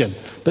Christian.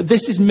 But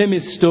this is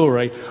Mimi's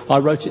story. I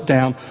wrote it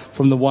down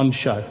from the One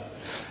Show.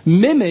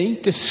 Mimi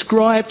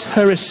described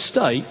her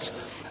estate,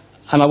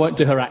 and I won't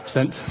do her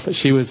accent, but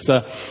she was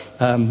a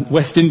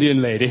West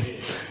Indian lady.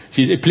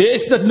 She's a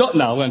place that not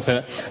now, I won't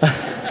say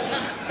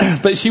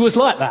that. But she was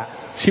like that.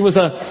 She was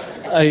a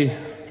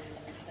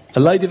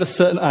lady of a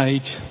certain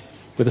age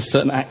with a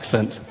certain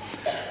accent.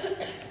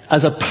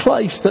 As a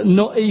place that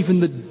not even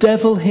the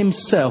devil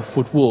himself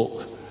would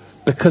walk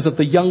because of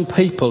the young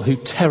people who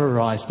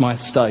terrorised my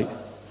estate.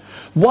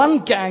 One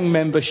gang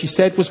member, she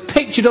said, was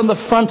pictured on the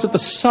front of the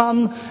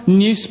Sun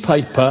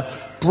newspaper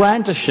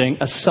brandishing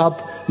a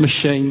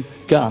submachine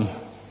gun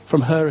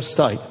from her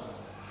estate.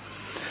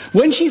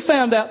 When she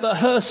found out that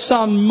her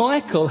son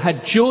Michael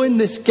had joined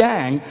this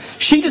gang,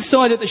 she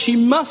decided that she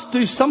must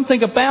do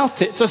something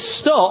about it to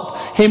stop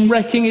him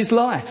wrecking his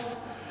life.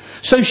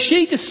 So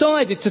she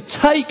decided to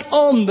take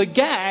on the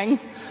gang,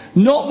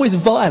 not with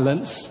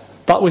violence,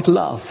 but with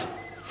love.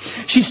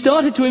 She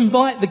started to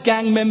invite the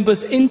gang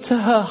members into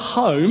her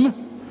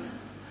home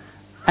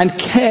and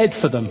cared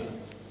for them,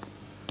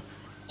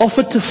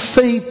 offered to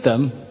feed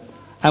them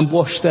and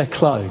wash their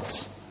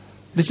clothes.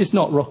 This is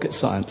not rocket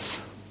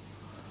science.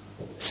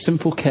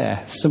 Simple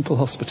care, simple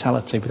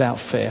hospitality without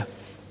fear.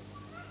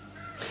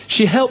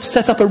 She helped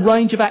set up a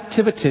range of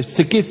activities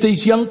to give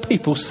these young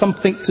people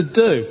something to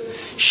do.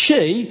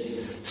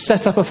 She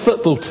set up a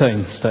football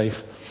team,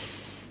 Steve.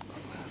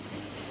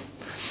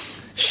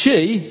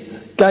 She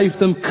gave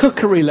them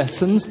cookery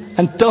lessons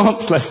and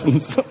dance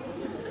lessons.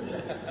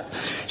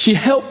 She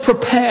helped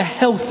prepare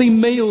healthy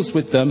meals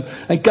with them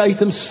and gave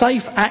them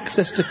safe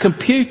access to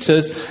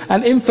computers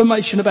and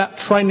information about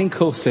training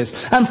courses.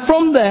 And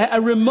from there,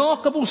 a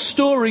remarkable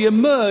story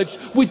emerged,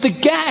 with the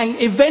gang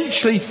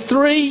eventually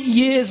 3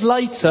 years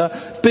later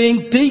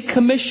being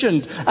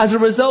decommissioned as a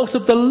result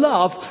of the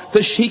love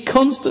that she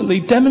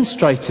constantly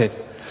demonstrated.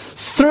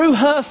 Through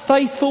her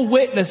faithful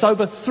witness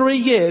over 3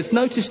 years,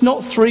 notice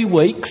not 3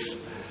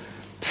 weeks,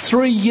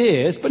 3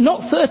 years, but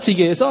not 30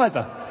 years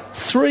either,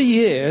 3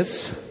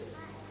 years,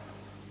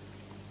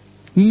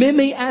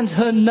 Mimi and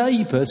her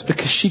neighbours,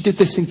 because she did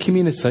this in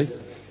community,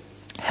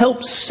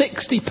 helped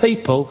 60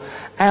 people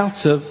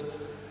out of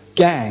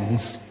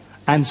gangs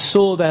and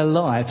saw their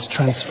lives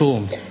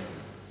transformed.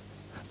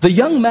 The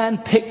young man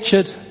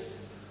pictured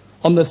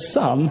on the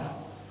Sun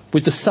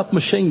with the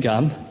submachine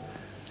gun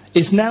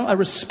is now a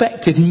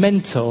respected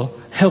mentor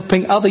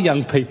helping other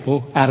young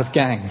people out of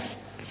gangs.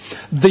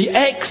 The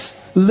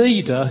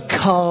ex-leader,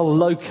 Carl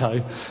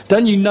Loco.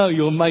 Don't you know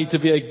you're made to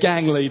be a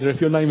gang leader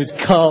if your name is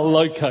Carl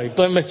Loco?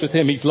 Don't mess with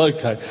him, he's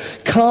Loco.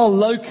 Carl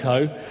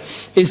Loco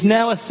is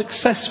now a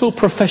successful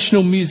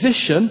professional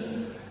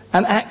musician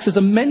and acts as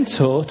a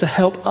mentor to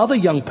help other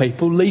young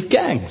people leave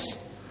gangs.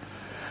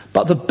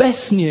 But the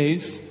best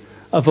news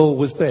of all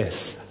was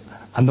this.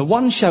 And the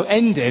one show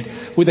ended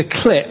with a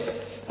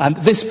clip, and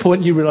at this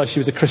point you realise she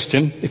was a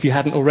Christian, if you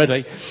hadn't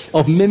already,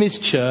 of Mimi's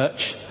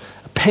church,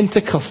 a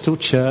Pentecostal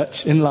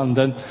church in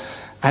London,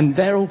 and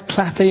they're all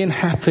clappy and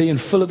happy and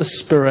full of the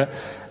Spirit.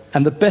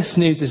 And the best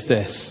news is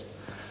this.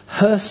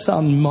 Her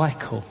son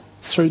Michael,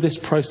 through this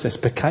process,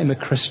 became a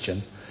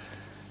Christian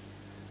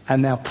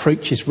and now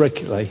preaches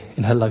regularly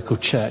in her local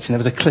church. And there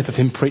was a clip of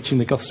him preaching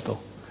the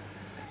gospel.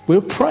 We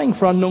were praying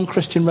for our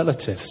non-Christian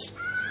relatives.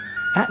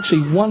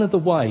 Actually, one of the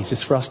ways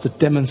is for us to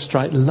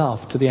demonstrate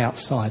love to the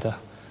outsider.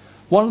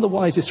 One of the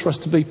ways is for us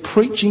to be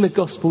preaching the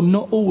gospel,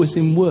 not always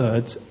in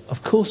words,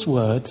 of course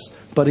words,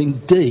 but in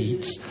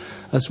deeds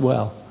as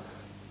well.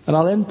 And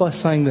I'll end by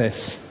saying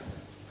this.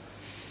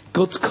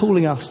 God's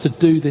calling us to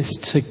do this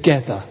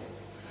together.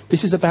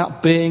 This is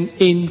about being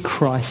in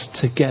Christ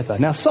together.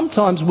 Now,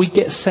 sometimes we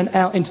get sent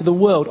out into the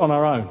world on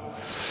our own.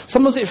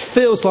 Sometimes it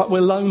feels like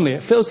we're lonely.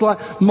 It feels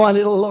like my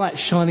little light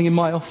shining in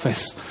my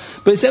office.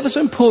 But it's ever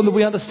so important that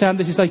we understand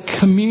this is a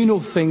communal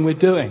thing we're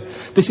doing.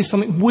 This is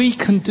something we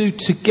can do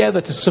together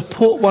to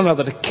support one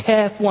another, to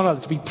care for one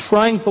another, to be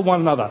praying for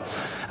one another.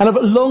 And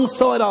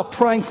alongside our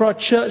praying for our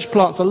church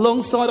plants,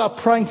 alongside our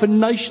praying for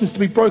nations to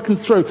be broken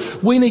through,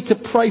 we need to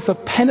pray for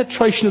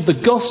penetration of the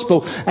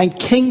gospel and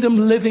kingdom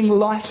living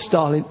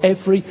lifestyle in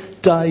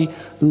everyday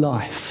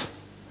life.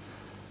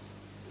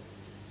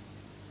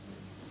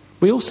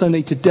 We also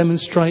need to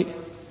demonstrate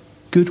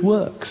good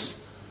works.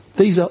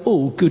 These are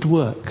all good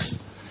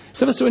works.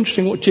 It's ever so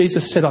interesting what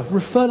Jesus said. I've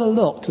referred a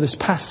lot to this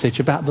passage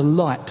about the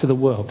light to the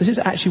world. This is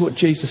actually what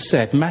Jesus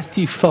said,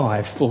 Matthew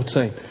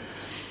 5:14.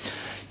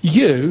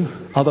 You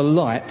are the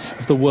light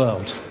of the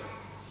world.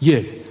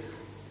 You.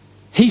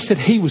 He said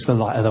he was the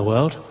light of the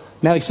world.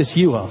 Now he says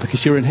you are,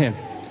 because you're in him.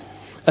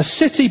 A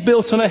city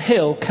built on a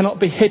hill cannot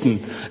be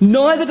hidden.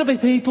 Neither do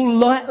people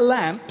light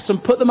lamps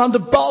and put them under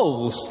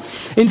bowls.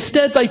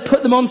 Instead, they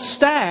put them on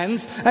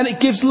stands, and it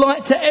gives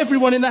light to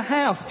everyone in the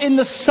house. In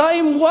the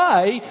same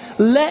way,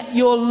 let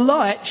your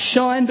light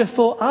shine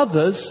before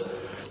others,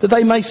 that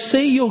they may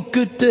see your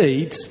good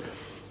deeds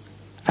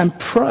and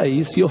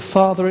praise your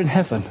Father in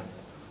heaven.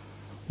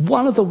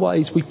 One of the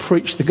ways we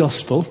preach the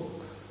gospel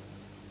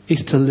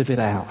is to live it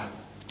out,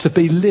 to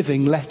be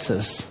living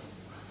letters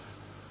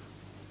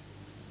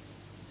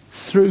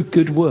through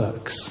good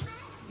works.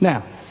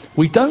 Now,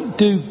 we don't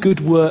do good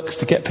works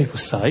to get people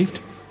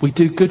saved. We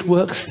do good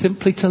works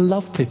simply to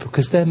love people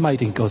because they're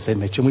made in God's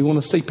image and we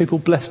want to see people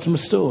blessed and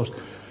restored.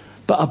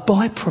 But a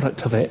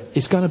byproduct of it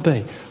is going to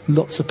be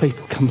lots of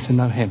people coming to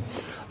know him.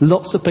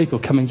 Lots of people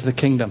coming to the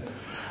kingdom.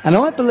 And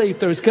I believe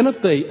there is going to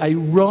be a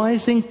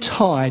rising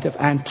tide of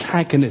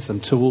antagonism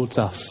towards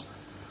us.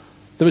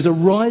 There is a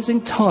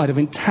rising tide of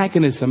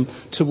antagonism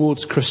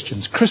towards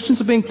Christians.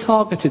 Christians are being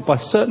targeted by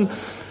certain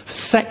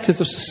sectors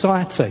of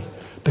society,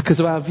 because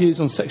of our views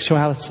on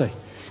sexuality.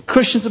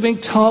 Christians are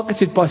being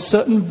targeted by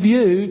certain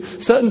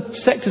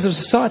sectors of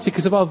society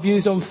because of our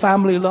views on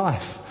family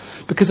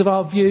life, because of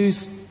our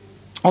views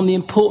on the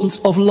importance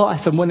of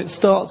life and when it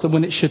starts and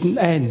when it shouldn't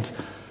end.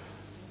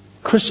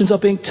 Christians are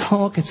being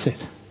targeted.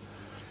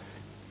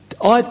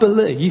 I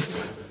believe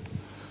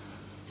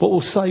what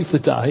will save the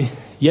day,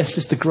 yes,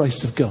 is the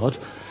grace of God,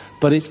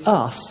 but it's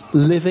us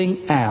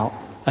living out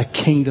a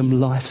kingdom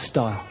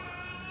lifestyle.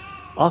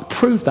 I'll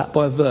prove that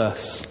by a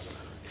verse,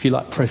 if you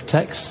like proof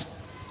text.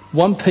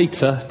 1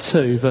 Peter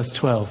 2, verse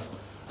 12.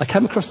 I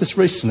came across this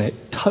recently.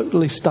 It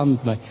totally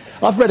stunned me.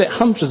 I've read it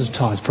hundreds of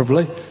times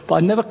probably, but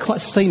I've never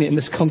quite seen it in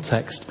this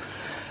context.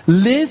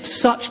 Live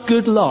such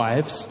good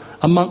lives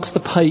amongst the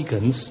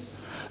pagans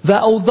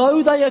that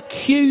although they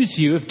accuse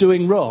you of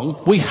doing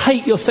wrong, we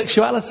hate your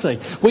sexuality,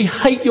 we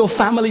hate your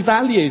family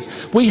values,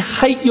 we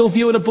hate your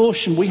view on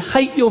abortion, we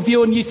hate your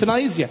view on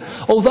euthanasia.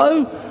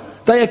 Although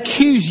they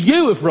accuse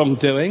you of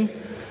wrongdoing,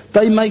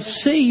 they may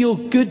see your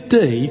good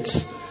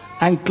deeds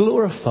and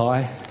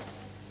glorify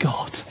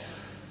God.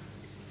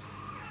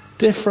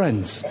 Dear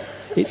friends,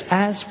 it's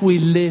as we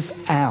live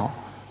out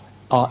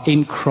our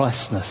in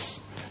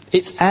Christness,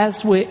 it's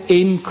as we're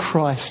in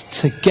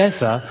Christ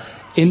together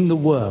in the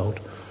world,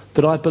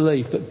 that I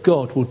believe that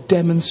God will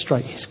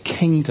demonstrate his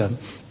kingdom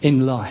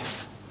in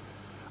life.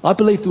 I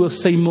believe that we'll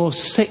see more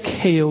sick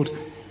healed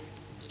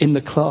in the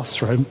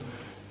classroom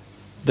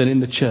than in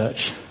the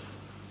church.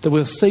 That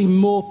we'll see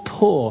more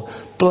poor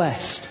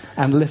blessed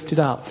and lifted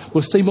up.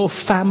 We'll see more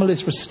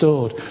families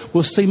restored.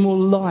 We'll see more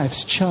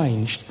lives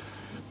changed.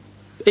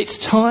 It's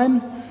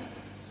time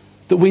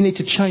that we need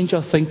to change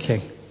our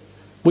thinking.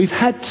 We've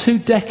had 2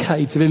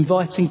 decades of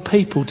inviting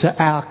people to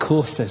our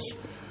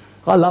courses.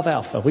 I love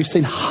Alpha. We've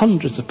seen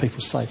hundreds of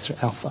people saved through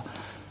Alpha.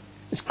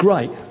 It's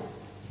great.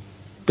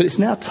 But it's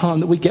now time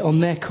that we get on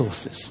their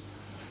courses.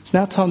 It's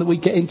now time that we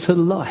get into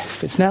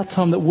life. It's now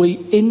time that we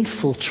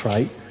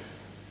infiltrate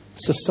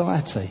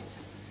society.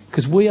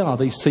 Because we are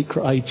these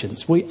secret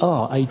agents. We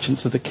are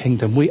agents of the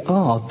kingdom. We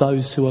are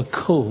those who are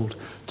called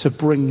to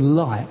bring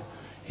light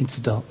into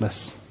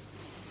darkness.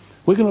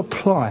 We're going to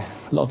apply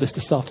a lot of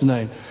this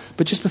afternoon.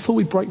 But just before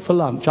we break for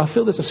lunch, I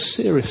feel there's a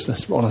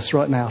seriousness on us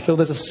right now. I feel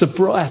there's a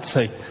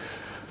sobriety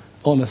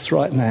on us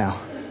right now.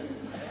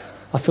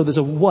 I feel there's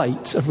a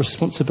weight of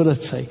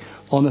responsibility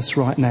on us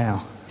right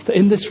now. That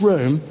in this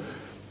room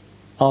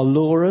are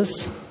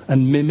Lauras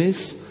and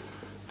Mimmies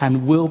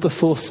and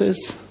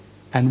Wilberforces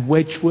and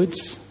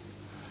Wedgwoods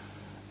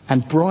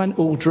and Brian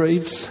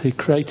Aldreves, who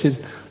created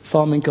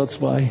Farming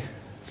God's Way,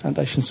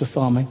 Foundations for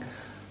Farming.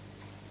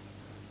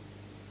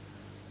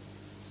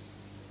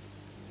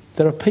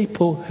 There are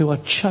people who are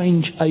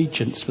change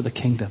agents for the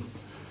kingdom.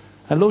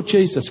 And Lord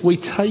Jesus, we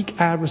take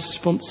our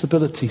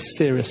responsibility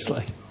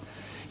seriously.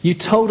 You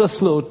told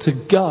us, Lord, to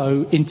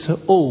go into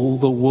all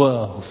the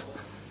world.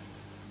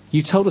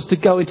 You told us to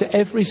go into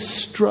every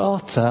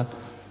strata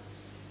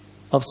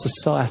of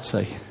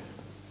society.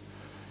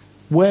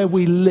 Where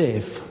we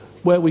live,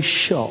 where we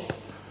shop,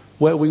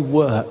 where we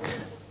work,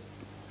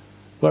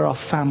 where our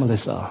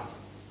families are.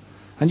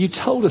 And you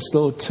told us,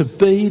 Lord, to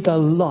be the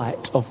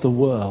light of the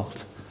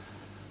world.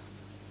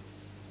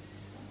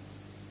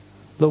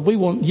 Lord, we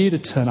want you to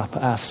turn up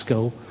at our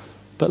school.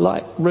 But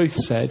like Ruth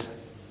said,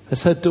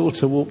 as her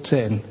daughter walked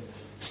in,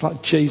 it's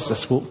like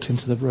Jesus walked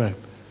into the room.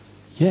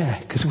 Yeah,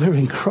 because we're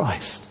in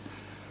Christ.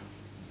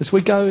 As we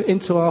go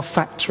into our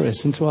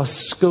factories, into our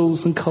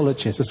schools and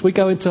colleges, as we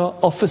go into our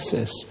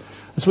offices,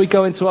 as we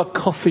go into our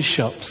coffee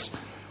shops,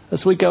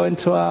 as we go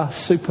into our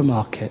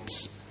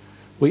supermarkets,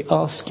 we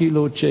ask you,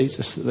 Lord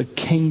Jesus, that the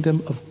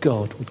kingdom of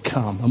God would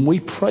come. And we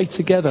pray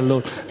together,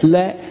 Lord,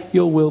 let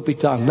your will be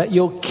done. Let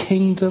your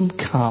kingdom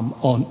come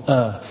on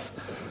earth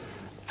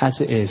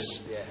as it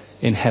is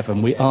in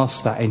heaven. We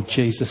ask that in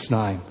Jesus'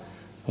 name.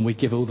 And we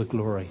give all the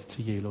glory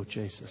to you, Lord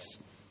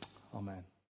Jesus. Amen.